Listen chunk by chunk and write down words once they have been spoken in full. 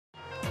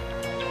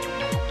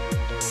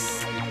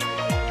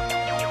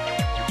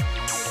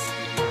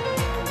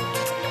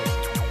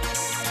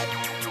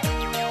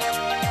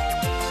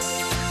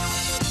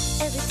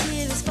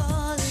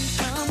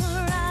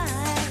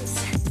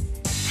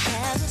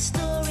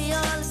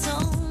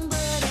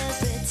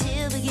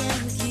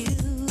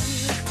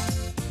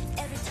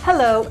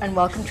Hello and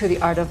welcome to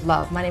The Art of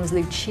Love. My name is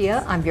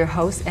Lucia. I'm your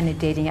host and a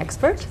dating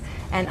expert,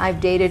 and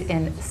I've dated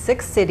in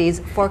 6 cities,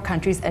 4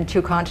 countries, and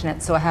 2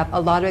 continents, so I have a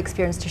lot of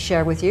experience to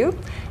share with you.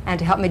 And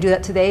to help me do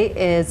that today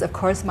is, of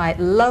course, my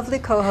lovely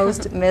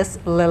co-host, Miss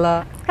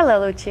Lila.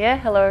 Hello, Lucia.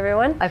 Hello,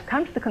 everyone. I've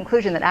come to the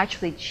conclusion that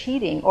actually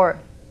cheating, or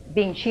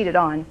being cheated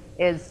on,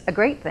 is a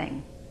great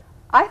thing.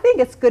 I think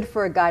it's good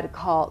for a guy to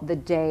call the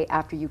day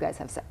after you guys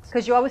have sex.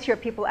 Because you always hear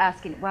people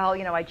asking, well,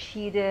 you know, I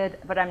cheated,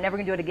 but I'm never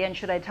going to do it again.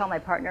 Should I tell my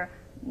partner?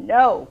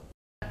 No.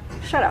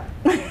 Shut up.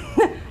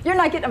 You're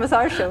not getting a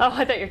massage show. Oh,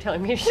 I thought you were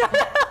telling me to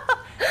shut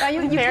up.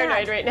 I'm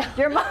paranoid right now.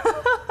 You're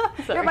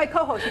my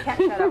co-host. You can't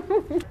shut up.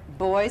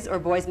 Boys or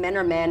boys, men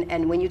or men,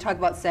 and when you talk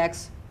about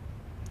sex,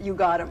 you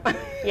got them.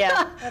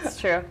 Yeah, that's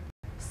true.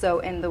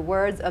 So in the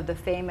words of the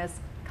famous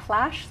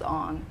Clash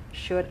song,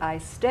 should I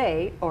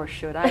stay or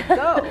should I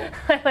go?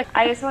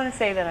 I just want to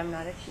say that I'm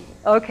not a cheater.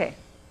 Okay.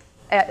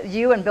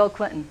 You and Bill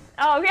Clinton.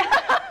 Oh,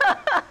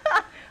 yeah.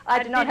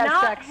 I did not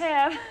have sex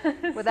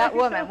have with that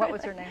woman. What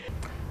was her name?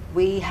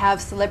 We have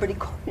Celebrity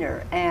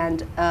Corner, and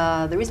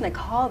the reason I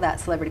call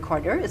that Celebrity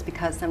Corner is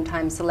because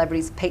sometimes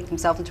celebrities paint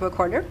themselves into a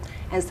corner,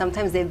 and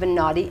sometimes they've been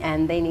naughty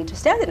and they need to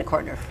stand in a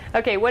corner.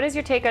 Okay, what is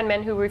your take on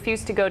men who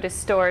refuse to go to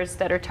stores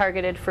that are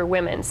targeted for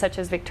women, such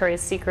as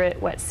Victoria's Secret,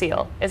 Wet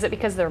Seal? Is it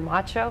because they're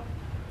macho?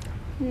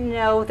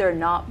 No, they're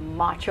not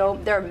macho.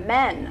 They're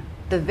men.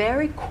 The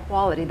very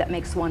quality that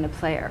makes one a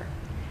player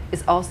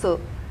is also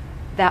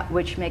that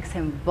which makes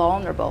him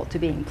vulnerable to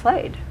being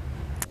played.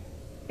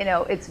 You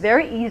know, it's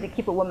very easy to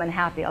keep a woman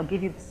happy. I'll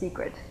give you the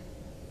secret.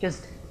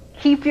 Just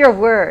keep your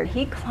word.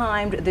 He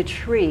climbed the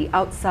tree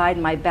outside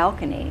my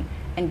balcony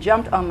and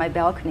jumped on my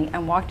balcony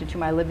and walked into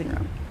my living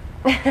room.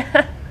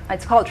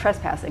 It's called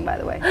trespassing, by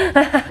the way.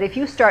 If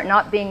you start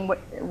not being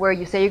where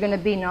you say you're going to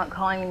be, not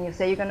calling when you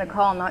say you're going to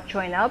call, not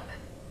showing up,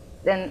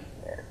 then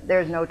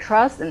there's no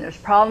trust and there's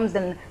problems.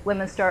 Then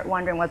women start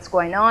wondering what's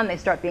going on. They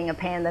start being a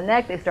pain in the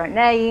neck. They start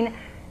nagging.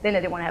 Then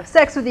they want to have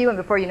sex with you, and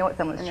before you know it,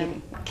 someone's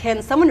cheating.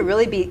 Can someone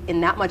really be in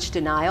that much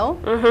denial?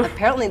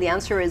 Apparently the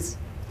answer is,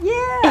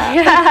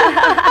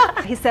 yeah.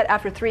 He said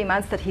after 3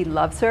 months that he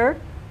loves her.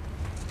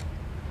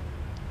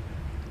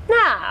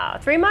 Nah,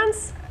 3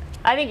 months?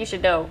 I think you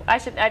should know. I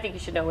think you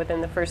should know within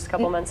the first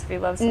couple months if he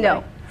loves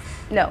somebody.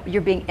 No,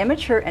 you're being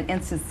immature and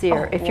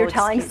insincere if you're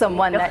telling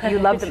someone that you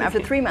love them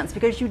after 3 months,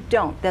 because you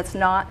don't. That's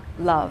not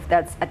love.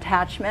 That's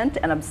attachment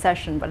and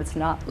obsession, but it's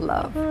not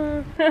love.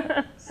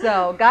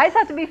 So guys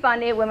have to be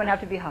funny, women have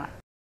to be hot.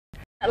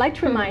 I'd like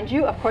to remind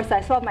you, of course,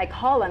 I still have my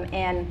column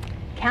in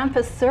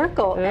Campus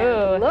Circle,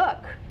 and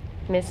look.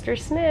 Mr.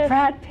 Smith.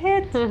 Brad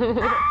Pitt.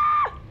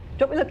 Ah!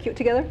 Don't we look cute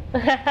together?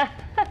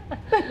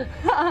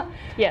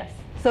 Yes.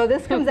 So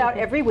this comes out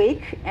every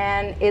week,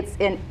 and it's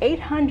in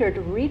 800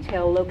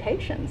 retail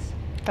locations.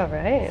 All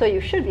right. So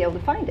you should be able to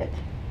find it.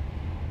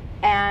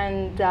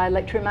 And I'd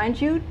like to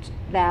remind you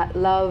that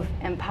love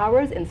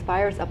empowers,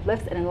 inspires,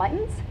 uplifts, and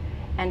enlightens.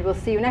 And we'll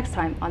see you next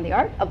time on The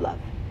Art of Love.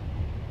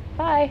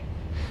 Bye.